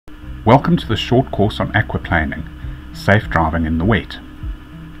Welcome to the short course on aquaplaning, safe driving in the wet.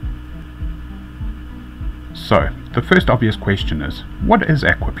 So, the first obvious question is, what is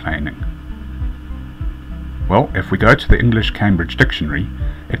aquaplaning? Well, if we go to the English Cambridge Dictionary,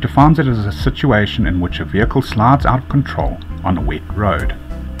 it defines it as a situation in which a vehicle slides out of control on a wet road.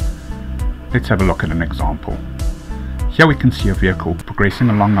 Let's have a look at an example. Here we can see a vehicle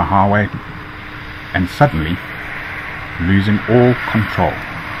progressing along a highway and suddenly losing all control.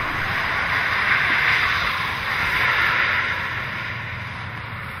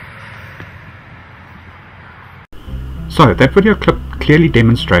 So, that video clip clearly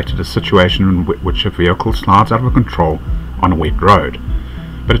demonstrated a situation in which a vehicle slides out of control on a wet road.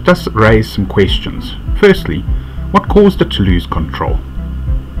 But it does raise some questions. Firstly, what caused it to lose control?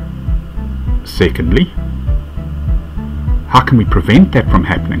 Secondly, how can we prevent that from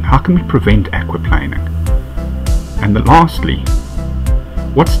happening? How can we prevent aquaplaning? And lastly,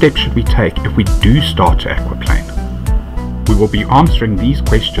 what steps should we take if we do start to aquaplane? We will be answering these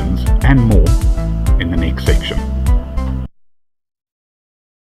questions and more in the next section.